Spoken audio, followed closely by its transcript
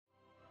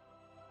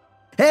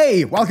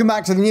Hey, welcome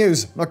back to the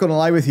news. Not gonna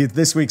lie with you,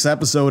 this week's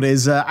episode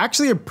is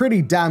actually a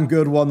pretty damn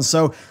good one,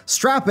 so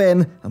strap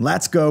in and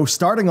let's go,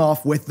 starting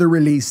off with the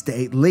release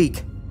date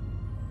leak.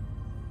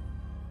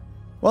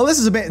 Well, this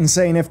is a bit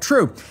insane if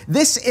true.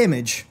 This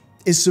image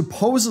is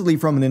supposedly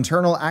from an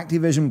internal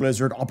Activision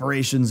Blizzard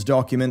operations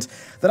document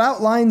that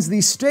outlines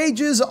the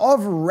stages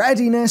of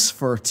readiness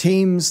for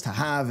teams to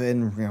have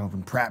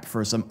in prep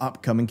for some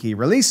upcoming key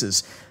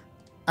releases.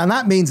 And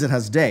that means it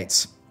has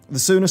dates. The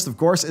soonest, of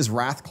course, is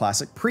Wrath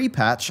Classic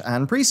pre-patch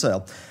and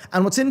pre-sale.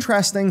 And what's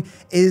interesting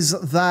is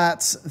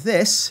that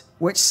this,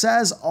 which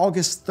says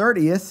August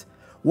 30th,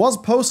 was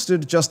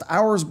posted just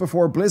hours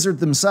before Blizzard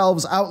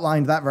themselves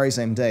outlined that very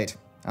same date.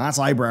 And that's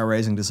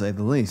eyebrow-raising to say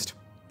the least.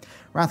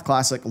 Wrath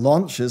Classic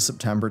launches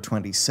September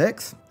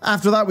 26th.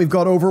 After that, we've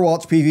got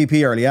Overwatch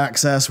PvP Early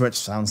Access, which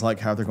sounds like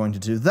how they're going to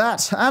do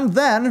that. And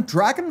then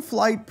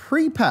Dragonflight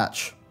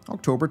pre-patch,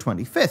 October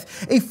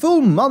 25th, a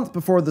full month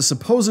before the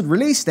supposed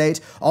release date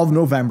of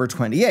November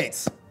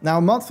 28th. Now,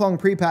 a month-long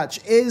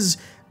pre-patch is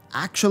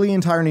actually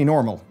entirely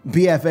normal.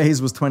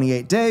 BFA's was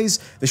 28 days.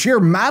 The sheer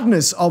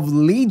madness of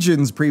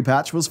Legion's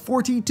pre-patch was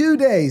 42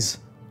 days.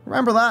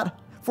 Remember that?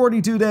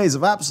 42 days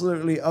of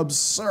absolutely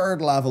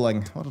absurd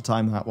leveling. What a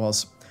time that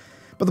was.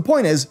 But the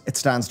point is, it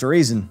stands to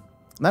reason.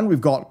 And then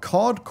we've got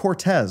COD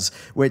Cortez,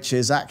 which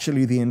is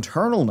actually the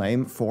internal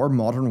name for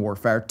Modern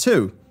Warfare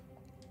 2.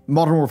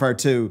 Modern Warfare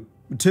 2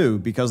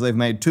 because they've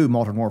made two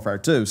Modern Warfare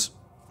 2s,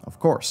 of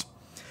course.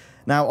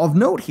 Now, of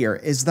note here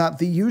is that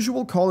the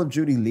usual Call of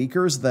Duty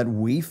leakers that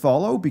we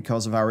follow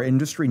because of our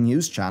industry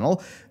news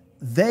channel,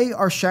 they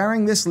are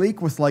sharing this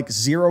leak with like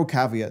zero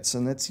caveats,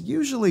 and it's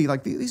usually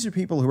like these are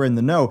people who are in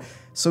the know,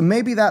 so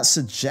maybe that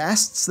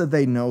suggests that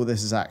they know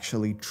this is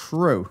actually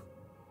true.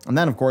 And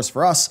then, of course,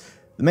 for us,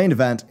 the main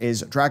event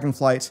is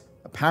Dragonflight,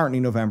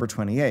 apparently November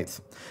 28th.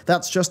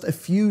 That's just a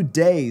few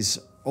days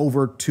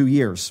over 2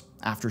 years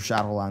after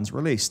Shadowlands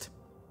released,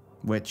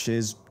 which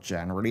is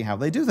generally how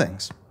they do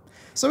things.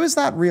 So is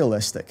that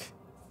realistic?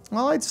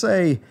 Well, I'd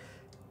say,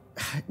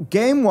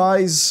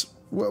 game-wise,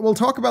 we'll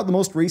talk about the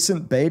most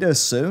recent beta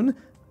soon,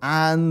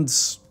 and,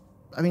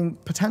 I mean,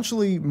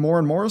 potentially more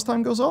and more as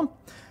time goes on.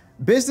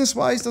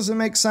 Business-wise, does it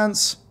make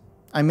sense?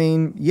 I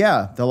mean,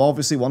 yeah, they'll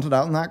obviously want it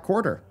out in that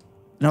quarter.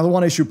 Now, the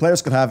one issue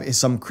players could have is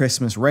some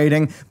Christmas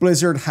raiding.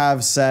 Blizzard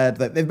have said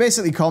that they've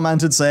basically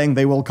commented saying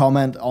they will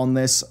comment on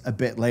this a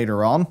bit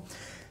later on.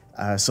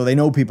 So they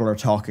know people are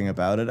talking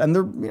about it, and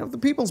the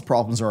people's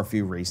problems are a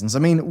few reasons. I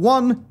mean,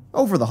 one,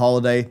 over the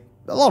holiday,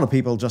 a lot of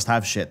people just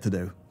have shit to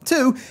do.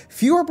 Two,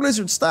 fewer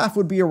Blizzard staff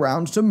would be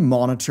around to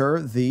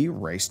monitor the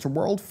race to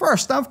World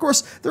First. Now, of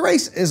course, the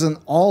race isn't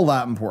all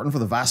that important for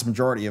the vast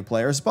majority of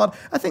players, but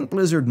I think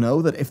Blizzard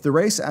know that if the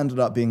race ended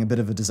up being a bit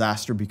of a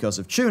disaster because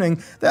of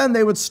tuning, then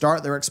they would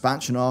start their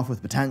expansion off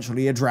with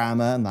potentially a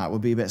drama, and that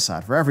would be a bit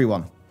sad for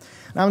everyone.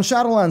 Now, in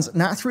Shadowlands,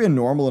 Nathria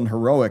Normal and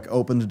Heroic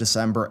opened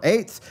December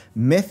 8th,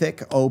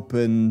 Mythic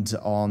opened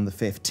on the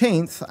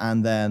 15th,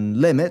 and then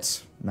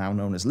Limit, now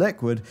known as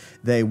Liquid,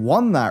 they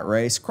won that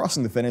race,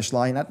 crossing the finish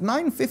line at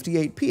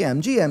 9:58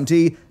 PM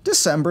GMT,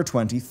 December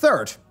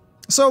 23rd.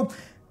 So,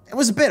 it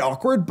was a bit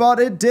awkward, but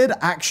it did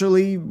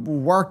actually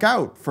work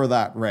out for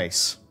that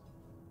race.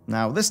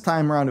 Now, this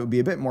time around, it would be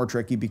a bit more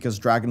tricky because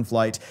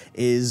Dragonflight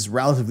is,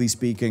 relatively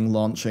speaking,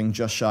 launching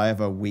just shy of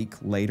a week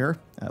later,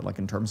 like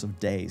in terms of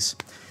days,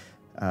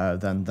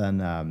 than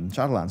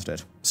Shadowlands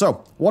did.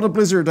 So, what did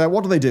Blizzard,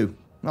 what do they do?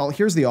 Well,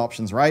 here's the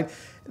options, right?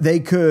 They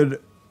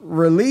could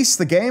release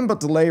the game but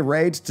delay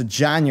raid to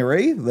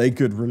January. They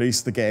could release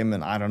the game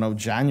in, I don't know,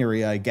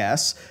 January, I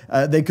guess.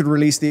 They could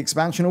release the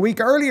expansion a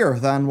week earlier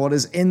than what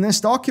is in this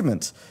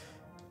document.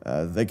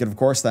 They could, of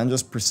course, then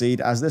just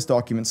proceed, as this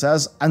document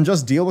says, and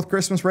just deal with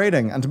Christmas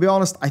raiding. And to be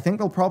honest, I think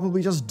they'll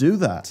probably just do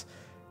that.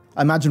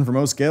 I imagine for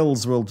most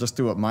guilds, we'll just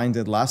do what mine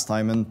did last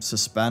time and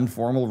suspend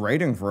formal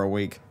raiding for a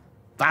week.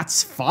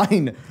 That's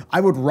fine. I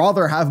would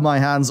rather have my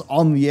hands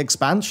on the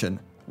expansion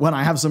when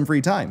I have some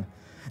free time.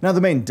 Now,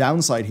 the main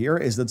downside here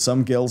is that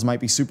some guilds might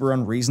be super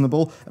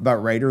unreasonable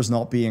about raiders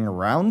not being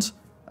around,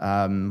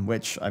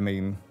 which, I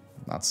mean,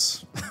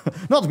 that's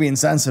not to be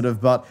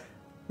insensitive, but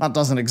that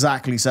doesn't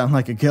exactly sound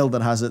like a guild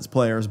that has its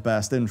players'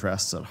 best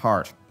interests at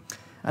heart.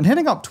 And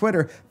hitting up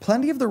Twitter,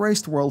 plenty of the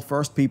Race to World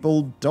First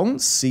people don't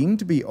seem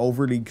to be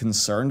overly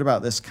concerned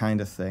about this kind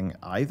of thing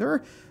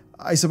either.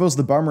 I suppose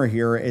the bummer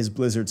here is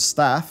Blizzard's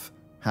staff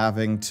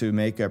having to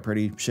make a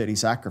pretty shitty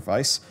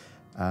sacrifice.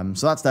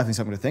 So that's definitely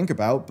something to think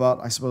about, but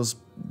I suppose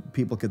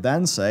people could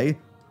then say,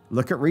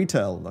 look at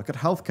retail, look at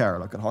healthcare,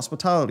 look at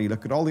hospitality,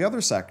 look at all the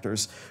other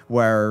sectors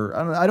where,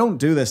 and I don't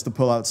do this to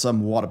pull out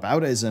some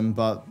whataboutism,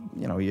 but,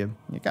 you know, you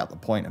got the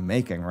point I'm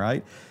making,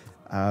 right?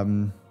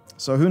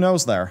 So who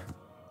knows there?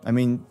 I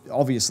mean,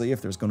 obviously,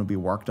 if there's going to be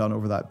work done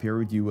over that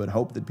period, you would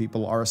hope that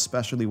people are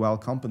especially well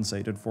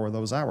compensated for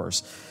those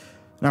hours.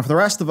 Now, for the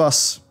rest of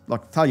us,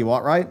 look, tell you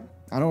what, right?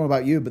 I don't know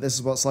about you, but this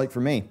is what it's like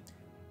for me.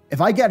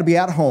 If I get to be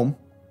at home,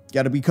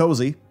 get to be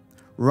cozy,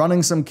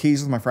 running some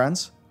keys with my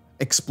friends,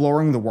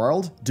 exploring the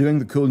world, doing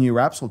the cool new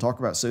reps we'll talk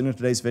about soon in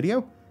today's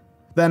video,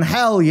 then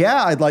hell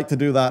yeah, I'd like to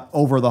do that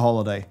over the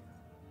holiday.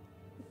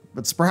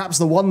 It's perhaps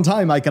the one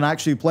time I can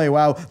actually play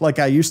WoW like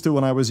I used to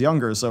when I was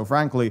younger, so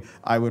frankly,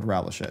 I would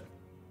relish it.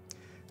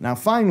 Now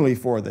finally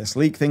for this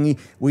leak thingy,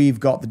 we've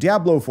got the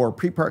Diablo 4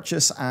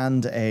 pre-purchase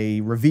and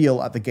a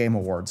reveal at the Game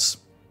Awards.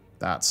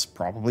 That's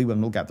probably when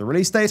we'll get the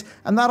release date,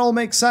 and that all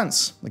makes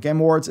sense. The Game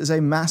Awards is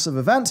a massive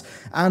event,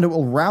 and it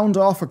will round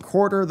off a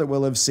quarter that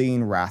will have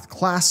seen Wrath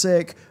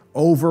Classic,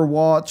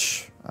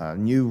 Overwatch, a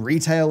new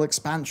retail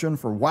expansion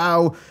for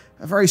WoW,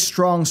 a very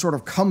strong sort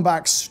of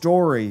comeback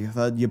story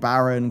that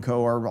Ybarra and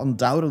co are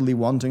undoubtedly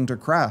wanting to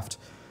craft.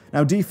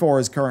 Now,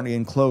 D4 is currently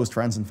in closed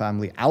Friends and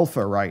Family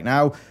Alpha right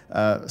now,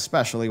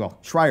 especially, well,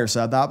 Schreier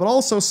said that, but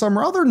also some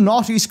rather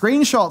naughty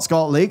screenshots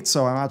got leaked,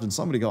 so I imagine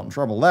somebody got in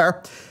trouble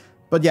there.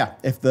 But yeah,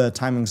 if the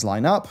timings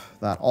line up,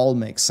 that all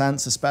makes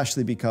sense,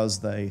 especially because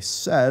they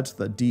said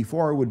that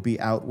D4 would be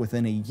out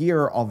within a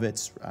year of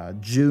its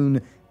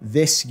June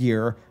this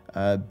year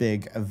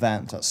big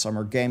event at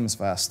Summer Games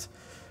Fest.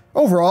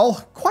 Overall,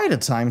 quite a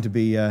time to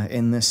be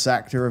in this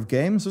sector of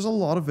games. There's a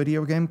lot of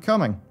video game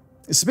coming.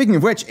 Speaking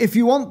of which, if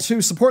you want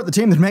to support the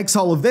team that makes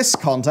all of this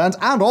content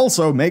and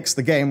also makes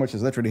the game, which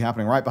is literally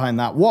happening right behind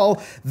that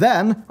wall,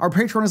 then our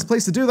Patreon is the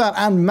place to do that.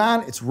 And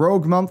man, it's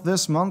Rogue Month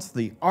this month.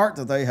 The art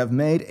that they have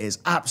made is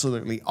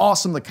absolutely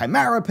awesome. The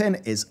Chimera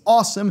pin is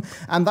awesome.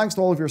 And thanks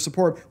to all of your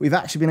support, we've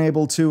actually been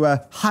able to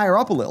hire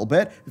up a little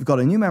bit. We've got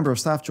a new member of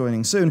staff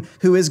joining soon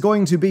who is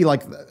going to be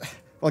like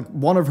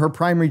one of her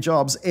primary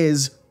jobs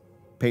is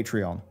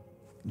Patreon,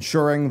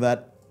 ensuring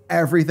that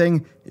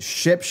everything is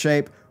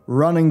shipshape,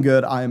 running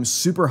good. I am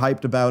super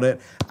hyped about it,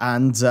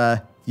 and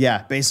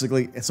yeah,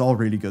 basically, it's all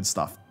really good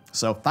stuff.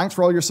 So thanks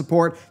for all your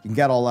support. You can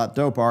get all that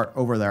dope art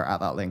over there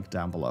at that link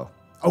down below.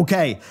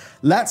 Okay,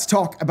 let's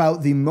talk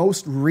about the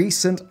most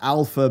recent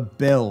alpha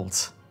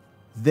build.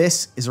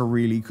 This is a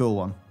really cool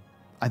one.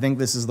 I think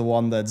this is the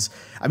one that's,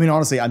 I mean,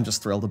 honestly, I'm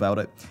just thrilled about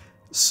it.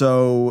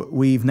 So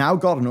we've now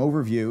got an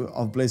overview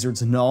of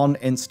Blizzard's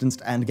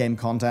non-instanced endgame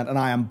content, and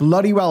I am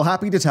bloody well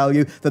happy to tell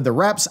you that the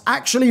reps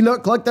actually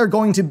look like they're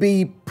going to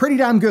be pretty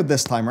damn good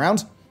this time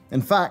around.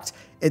 In fact,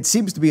 it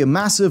seems to be a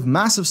massive,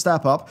 massive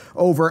step up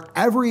over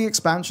every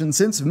expansion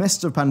since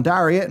Mists of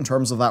Pandaria in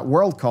terms of that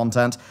world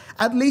content,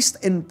 at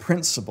least in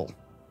principle.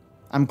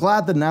 I'm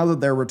glad that now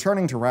that they're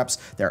returning to reps,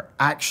 they're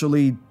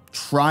actually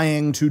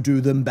trying to do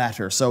them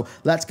better. So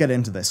let's get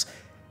into this.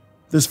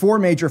 There's 4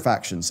 major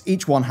factions,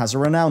 each one has a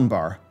renown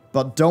bar,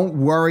 but don't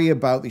worry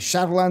about the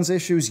Shadowlands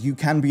issues, you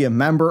can be a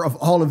member of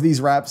all of these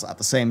reps at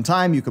the same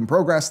time, you can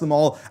progress them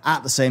all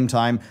at the same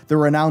time. The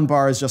renown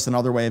bar is just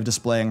another way of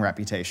displaying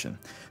reputation.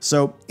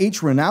 So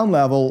each renown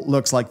level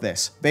looks like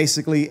this.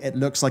 Basically, it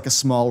looks like a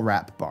small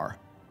rep bar,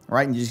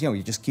 right? And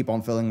you just keep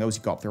on filling those,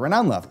 you got the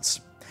renown levels.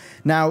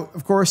 Now,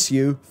 of course,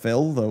 you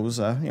fill those,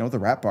 the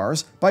rep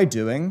bars by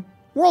doing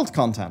world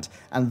content,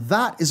 and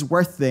that is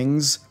where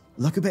things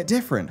look a bit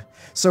different.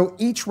 So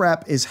each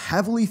rep is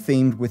heavily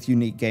themed with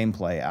unique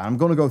gameplay, and I'm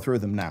going to go through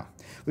them now.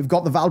 We've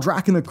got the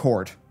Valdrakken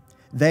Accord.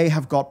 They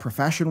have got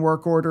profession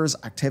work orders,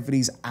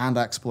 activities, and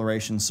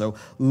exploration, so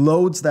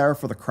loads there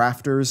for the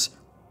crafters.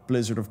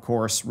 Blizzard, of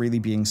course, really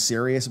being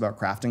serious about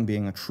crafting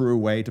being a true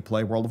way to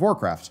play World of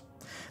Warcraft.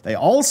 They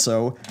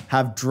also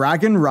have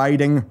dragon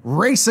riding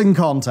racing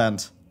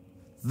content.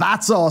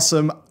 That's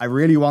awesome. I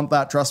really want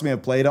that. Trust me,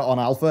 I've played it on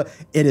Alpha.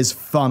 It is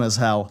fun as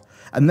hell.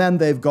 And then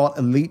they've got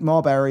elite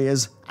mob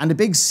areas and a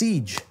big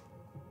siege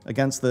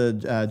against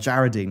the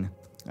Jaredine,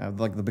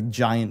 like the big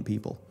giant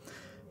people.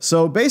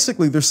 So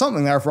basically, there's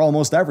something there for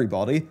almost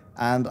everybody,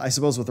 and I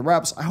suppose with the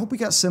reps, I hope we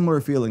get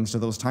similar feelings to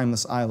those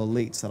Timeless Isle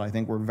elites that I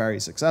think were very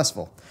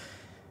successful.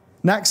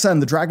 Next, then,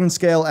 the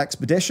Dragonscale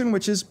Expedition,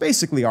 which is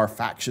basically our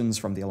factions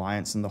from the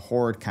Alliance and the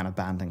Horde kind of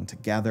banding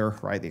together,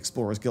 right? The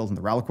Explorers Guild and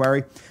the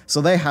Reliquary.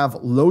 So they have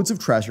loads of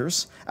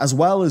treasures, as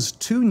well as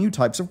 2 new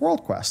types of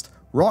world quest.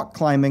 Rock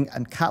climbing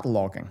and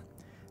cataloging.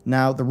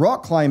 Now, the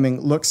rock climbing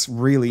looks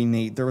really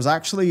neat. There was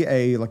actually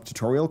a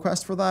tutorial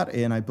quest for that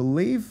in, I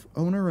believe,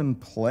 Owner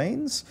and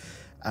Plains.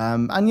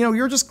 And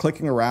you're just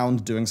clicking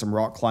around doing some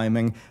rock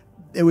climbing.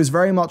 It was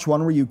very much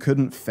one where you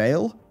couldn't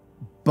fail,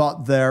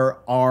 but there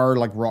are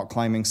rock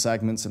climbing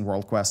segments in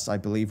world quests, I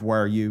believe,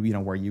 where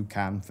where you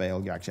can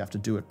fail. You actually have to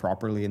do it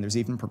properly, and there's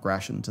even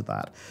progression to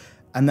that.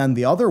 And then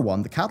the other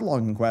one, the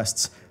cataloging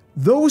quests,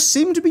 those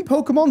seem to be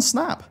Pokemon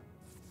Snap.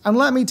 And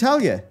let me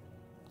tell you,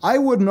 I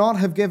would not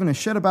have given a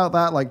shit about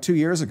that 2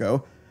 years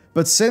ago,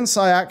 but since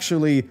I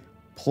actually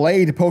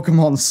played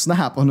Pokemon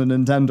Snap on a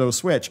Nintendo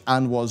Switch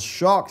and was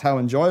shocked how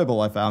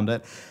enjoyable I found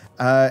it,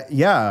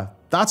 yeah,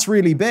 that's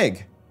really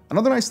big.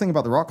 Another nice thing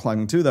about the rock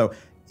climbing too, though,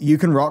 you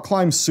can rock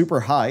climb super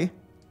high,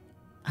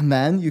 and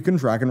then you can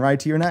dragon ride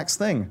to your next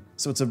thing.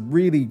 So it's a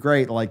really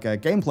great,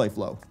 gameplay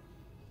flow.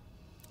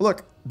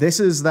 Look, this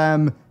is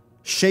them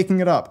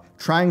shaking it up,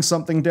 trying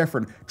something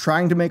different,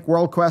 trying to make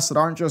world quests that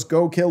aren't just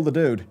go kill the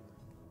dude.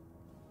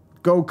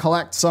 Go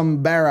collect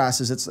some bear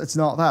asses. It's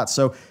not that.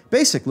 So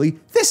basically,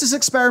 this is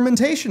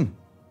experimentation.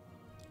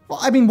 Well,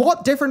 I mean,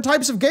 what different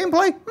types of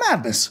gameplay?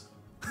 Madness.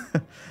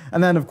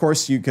 And then, of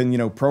course, you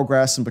can,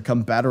 progress and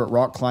become better at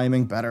rock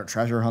climbing, better at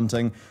treasure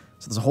hunting.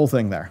 So there's a whole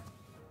thing there.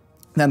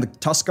 Then the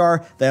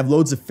Tuskar, they have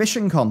loads of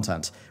fishing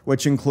content,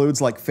 which includes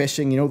like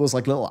fishing, you know, those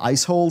like little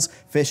ice holes,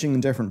 fishing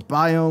in different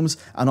biomes,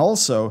 and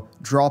also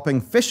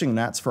dropping fishing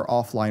nets for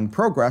offline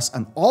progress,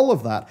 and all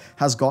of that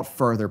has got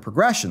further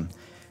progression.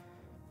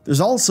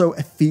 There's also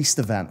a feast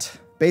event.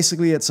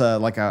 Basically, it's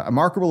like a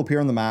marker will appear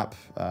on the map,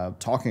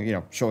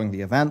 showing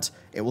the event.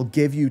 It will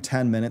give you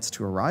 10 minutes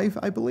to arrive,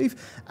 I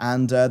believe,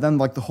 and then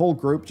like the whole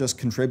group just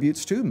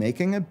contributes to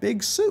making a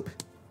big soup.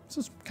 So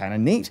it's kind of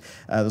neat.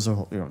 There's a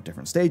whole,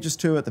 different stages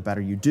to it. The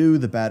better you do,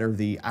 the better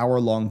the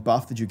hour-long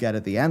buff that you get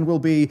at the end will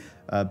be,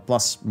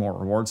 plus more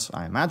rewards,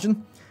 I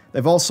imagine.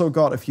 They've also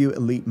got a few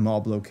elite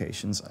mob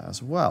locations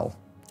as well.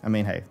 I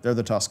mean, hey, they're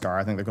the Tuskar.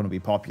 I think they're going to be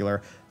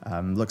popular.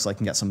 Looks like you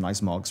can get some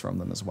nice mogs from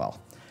them as well.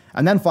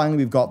 And then finally,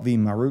 we've got the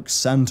Maruk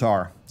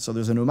Centaur. So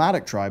there's a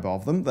nomadic tribe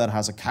of them that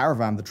has a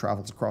caravan that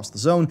travels across the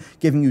zone,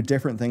 giving you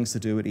different things to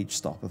do at each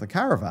stop of the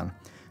caravan.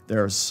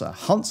 There's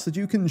hunts that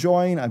you can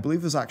join. I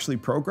believe there's actually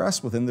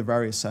progress within the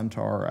various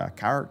Centaur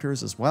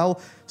characters as well.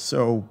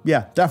 So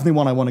yeah, definitely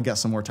one I want to get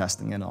some more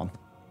testing in on.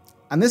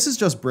 And this is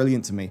just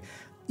brilliant to me.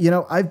 You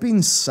know, I've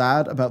been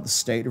sad about the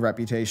state of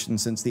reputation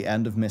since the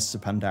end of Mists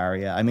of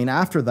Pandaria. I mean,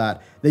 after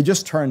that, they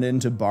just turned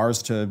into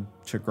bars to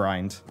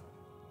grind.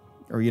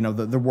 Or,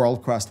 the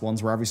World Quest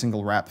ones where every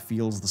single rep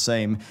feels the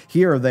same.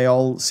 Here, they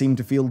all seem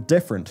to feel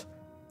different.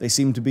 They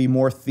seem to be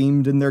more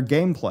themed in their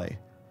gameplay.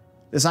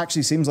 This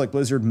actually seems like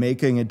Blizzard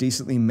making a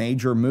decently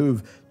major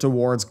move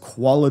towards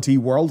quality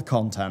world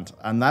content,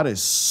 and that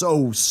is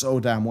so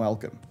damn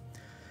welcome.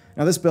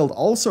 Now this build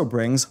also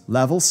brings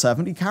level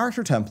 70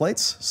 character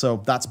templates,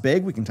 so that's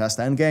big, we can test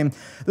endgame.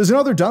 There's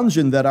another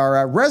dungeon that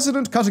our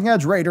resident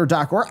cutting-edge raider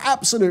Dakor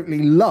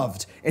absolutely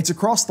loved. It's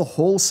across the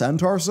whole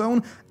Centaur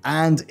zone,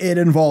 and it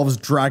involves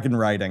dragon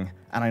riding.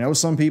 And I know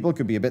some people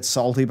could be a bit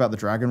salty about the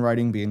dragon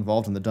riding being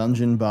involved in the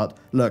dungeon, but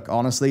look,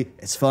 honestly,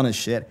 it's fun as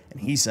shit,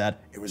 and he said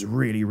it was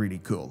really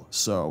cool.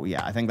 So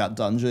yeah, I think that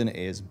dungeon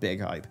is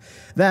big hype.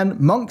 Then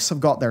monks have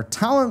got their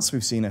talents.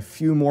 We've seen a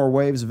few more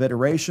waves of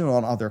iteration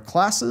on other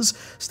classes.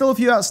 Still a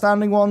few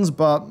outstanding ones,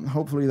 but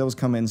hopefully those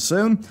come in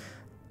soon.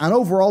 And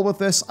overall with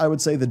this, I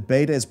would say that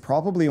beta is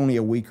probably only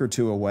a week or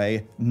two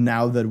away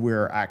now that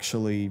we're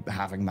actually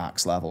having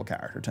max level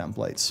character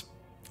templates.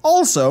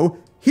 Also,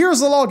 here's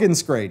the login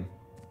screen.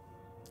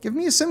 Give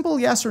me a simple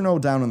yes or no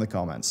down in the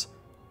comments.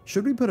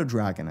 Should we put a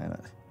dragon in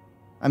it?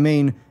 I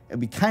mean, it'd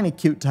be kind of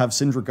cute to have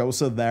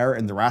Sindragosa there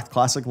in the Wrath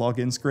Classic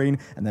login screen,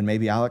 and then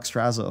maybe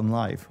Alexstrasza on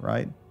live,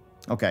 right?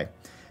 Okay,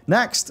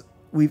 next,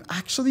 we've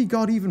actually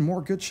got even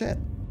more good shit.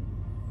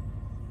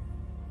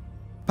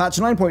 Patch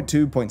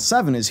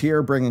 9.2.7 is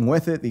here, bringing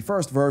with it the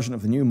first version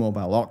of the new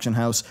mobile auction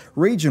house,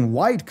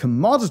 region-wide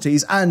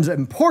commodities, and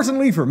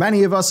importantly for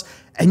many of us,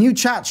 a new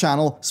chat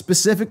channel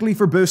specifically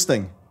for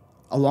boosting,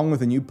 along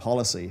with a new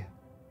policy.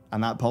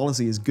 And that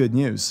policy is good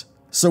news.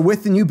 So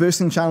with the new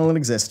boosting channel in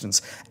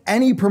existence,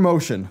 any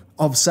promotion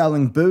of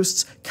selling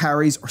boosts,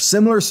 carries, or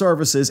similar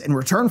services in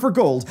return for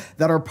gold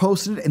that are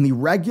posted in the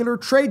regular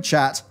trade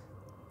chat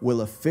will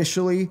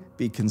officially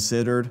be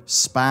considered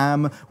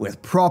spam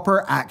with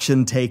proper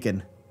action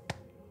taken.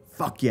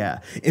 Fuck yeah.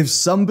 If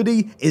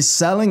somebody is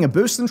selling a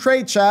boost in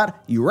trade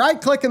chat, you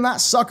right-click on that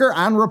sucker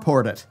and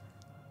report it.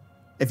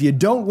 If you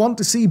don't want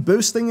to see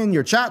boosting in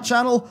your chat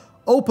channel,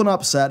 open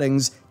up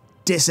settings,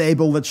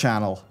 disable the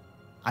channel.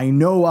 I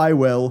know I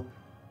will.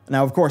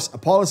 Now, of course, a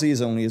policy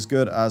is only as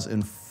good as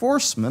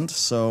enforcement,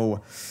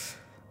 so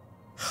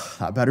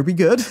that better be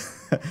good.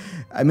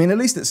 I mean, at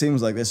least it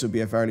seems like this would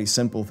be a fairly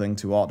simple thing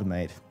to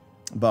automate.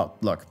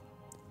 But look,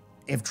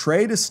 if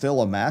trade is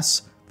still a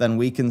mess, then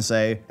we can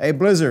say, hey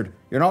Blizzard,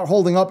 you're not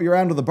holding up your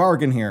end of the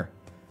bargain here.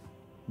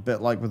 A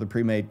bit like with the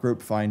pre-made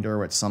group finder,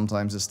 which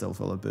sometimes is still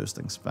full of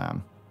boosting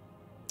spam.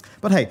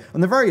 But hey, on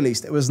the very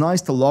least, it was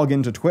nice to log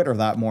into Twitter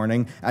that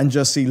morning and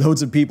just see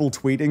loads of people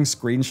tweeting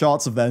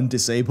screenshots of them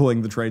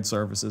disabling the trade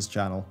services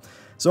channel.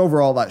 So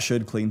overall, that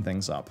should clean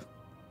things up.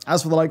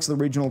 As for the likes of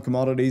the regional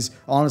commodities,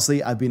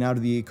 honestly, I've been out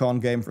of the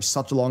econ game for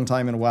such a long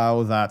time in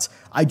WoW that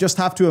I just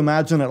have to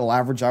imagine it'll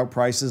average out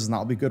prices, and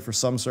that'll be good for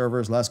some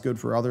servers, less good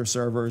for other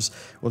servers.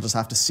 We'll just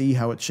have to see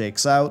how it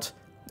shakes out.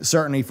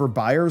 Certainly for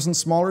buyers and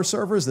smaller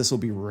servers, this will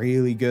be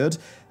really good.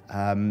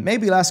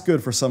 Maybe less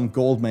good for some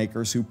gold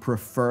makers who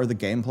prefer the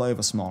gameplay of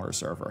a smaller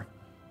server.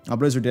 Now,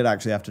 Blizzard did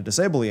actually have to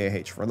disable the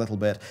AH for a little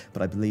bit,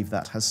 but I believe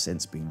that has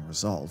since been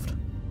resolved.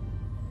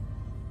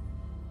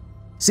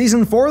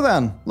 Season 4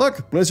 then.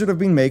 Look, Blizzard have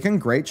been making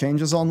great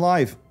changes on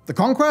live. The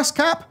Conquest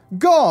cap?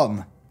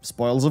 Gone!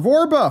 Spoils of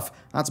War buff.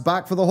 That's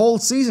back for the whole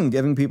season,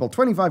 giving people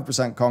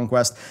 25%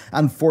 Conquest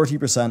and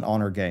 40%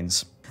 honor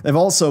gains. They've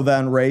also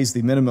then raised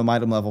the minimum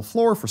item level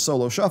floor for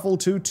solo shuffle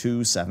to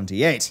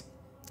 278.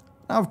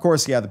 Now, of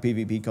course, yeah, the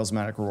PvP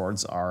cosmetic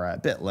rewards are a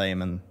bit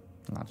lame, and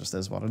that just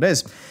is what it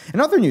is. In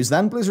other news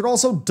then, Blizzard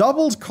also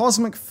doubled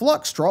Cosmic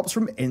Flux drops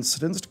from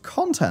incident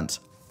content.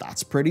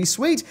 That's pretty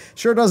sweet.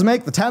 Sure does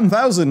make the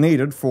 10,000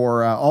 needed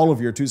for all of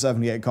your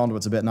 278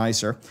 conduits a bit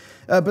nicer.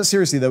 But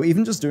seriously though,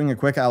 even just doing a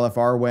quick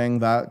LFR wing,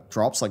 that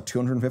drops like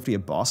 250 a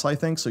boss, I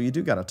think, so you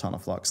do get a ton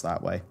of flux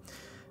that way.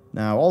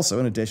 Now, also,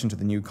 in addition to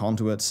the new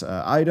conduit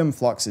item,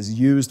 Flux is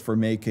used for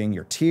making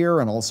your tier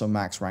and also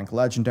max rank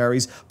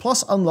legendaries,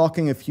 plus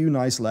unlocking a few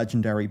nice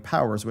legendary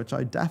powers, which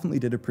I definitely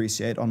did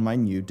appreciate on my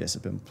new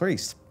Discipline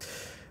Priest.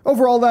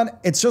 Overall then,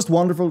 it's just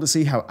wonderful to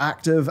see how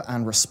active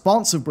and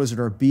responsive Blizzard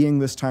are being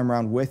this time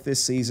around with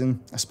this season,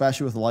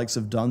 especially with the likes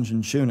of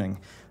dungeon tuning.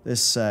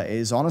 This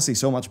is honestly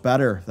so much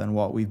better than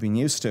what we've been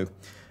used to.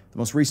 The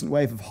most recent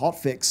wave of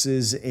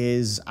hotfixes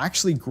is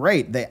actually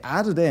great. They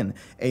added in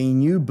a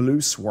new blue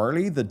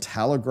swirly that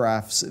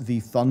telegraphs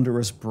the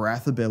Thunderous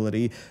Breath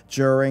ability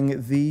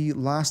during the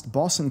last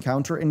boss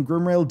encounter in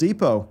Grimrail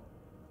Depot.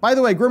 By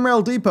the way,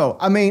 Grimrail Depot,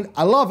 I mean,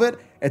 I love it,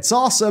 it's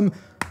awesome,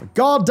 but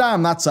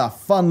goddamn, that's a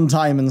fun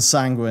time in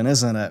Sanguine,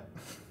 isn't it?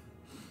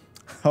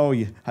 Oh,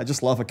 yeah, I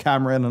just love a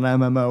camera in an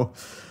MMO.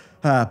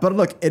 But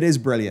look, it is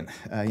brilliant.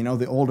 You know,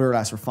 the older,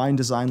 less refined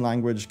design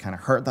language kind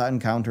of hurt that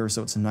encounter,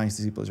 so it's nice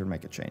to see Blizzard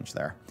make a change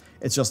there.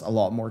 It's just a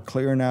lot more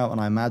clear now, and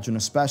I imagine,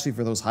 especially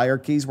for those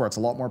hierarchies where it's a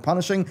lot more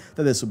punishing,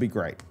 that this would be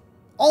great.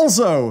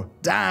 Also,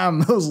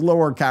 damn, those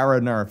lower Kara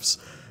nerfs.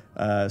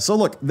 So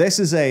look, this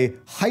is a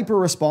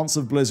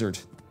hyper-responsive Blizzard,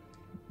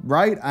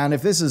 right? And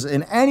if this is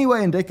in any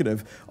way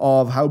indicative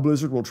of how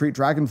Blizzard will treat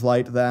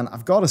Dragonflight, then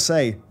I've got to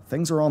say,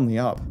 things are on the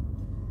up.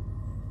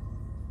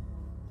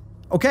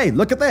 Okay,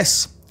 look at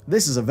this.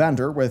 This is a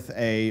vendor with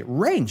a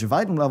range of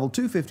item level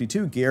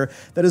 252 gear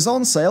that is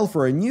on sale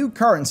for a new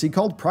currency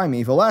called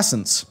Primeval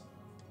Essence.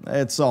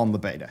 It's on the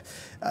beta.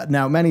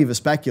 Now, many have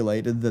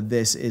speculated that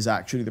this is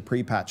actually the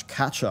pre-patch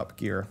catch-up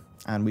gear,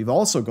 and we've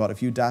also got a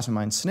few data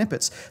mine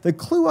snippets that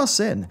clue us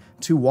in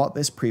to what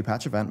this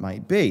pre-patch event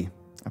might be.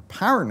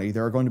 Apparently,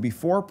 there are going to be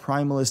 4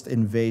 Primalist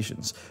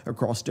invasions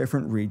across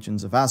different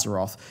regions of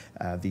Azeroth.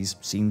 These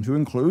seem to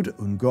include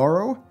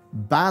Ungoro,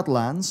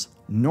 Badlands,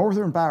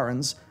 Northern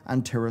Barrens,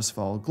 and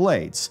Tirisfal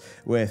Glades,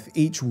 with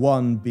each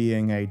one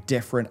being a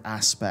different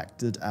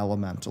aspected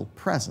elemental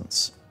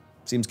presence.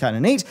 Seems kind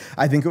of neat.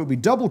 I think it would be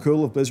double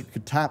cool if Blizzard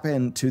could tap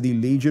into the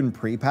Legion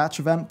pre-patch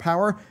event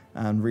power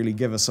and really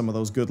give us some of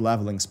those good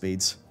leveling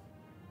speeds.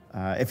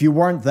 If you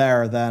weren't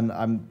there,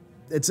 then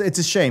it's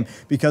a shame,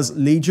 because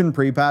Legion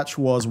pre-patch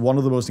was one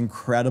of the most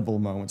incredible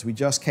moments. We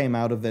just came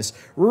out of this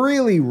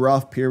really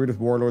rough period of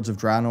Warlords of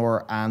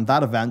Draenor, and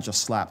that event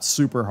just slapped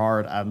super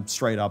hard and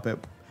straight up.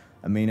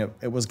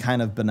 It was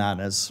kind of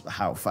bananas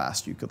how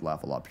fast you could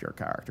level up your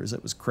characters.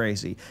 It was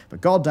crazy, but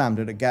goddamn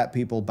did it get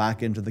people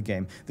back into the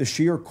game. The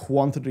sheer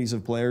quantities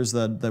of players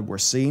that were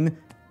seen,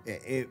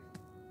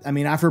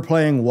 after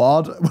playing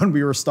WoD when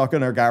we were stuck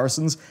in our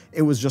garrisons,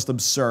 it was just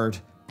absurd.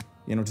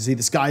 You know, to see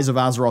the skies of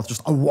Azeroth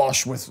just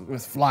awash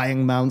with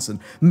flying mounts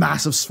and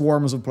massive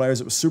swarms of players,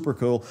 it was super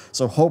cool.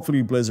 So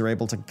hopefully Blizzard are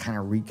able to kind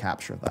of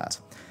recapture that.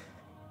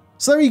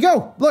 So there you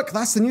go. Look,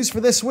 that's the news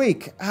for this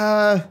week.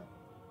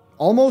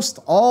 Almost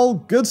all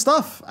good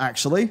stuff,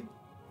 actually.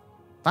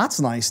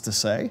 That's nice to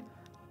say.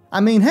 I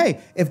mean,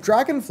 hey, if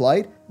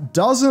Dragonflight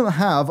doesn't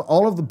have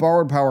all of the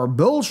borrowed power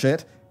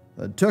bullshit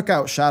that took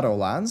out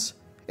Shadowlands,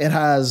 it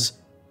has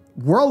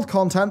world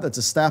content that's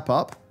a step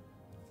up,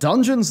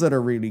 dungeons that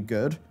are really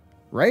good,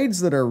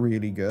 raids that are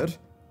really good.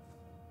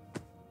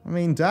 I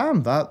mean,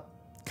 damn, that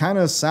kind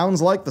of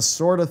sounds like the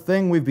sort of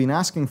thing we've been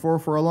asking for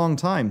a long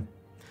time.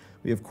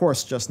 We, of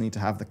course, just need to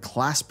have the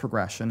class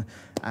progression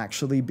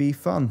actually be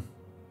fun.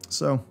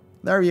 So,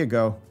 there you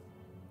go.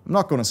 I'm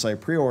not going to say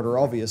pre-order,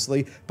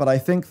 obviously, but I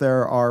think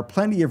there are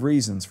plenty of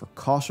reasons for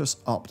cautious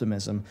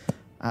optimism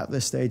at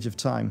this stage of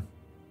time.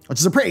 Which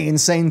is a pretty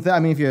insane thing. I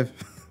mean, if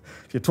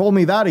you told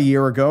me that a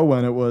year ago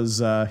when it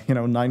was,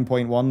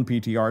 9.1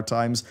 PTR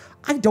times,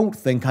 I don't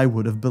think I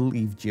would have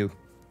believed you.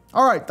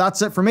 Alright,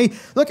 that's it for me.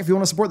 Look, if you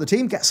want to support the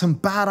team, get some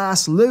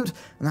badass loot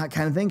and that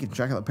kind of thing, you can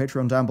check out the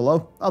Patreon down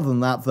below. Other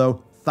than that,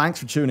 though, thanks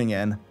for tuning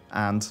in,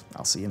 and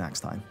I'll see you next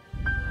time.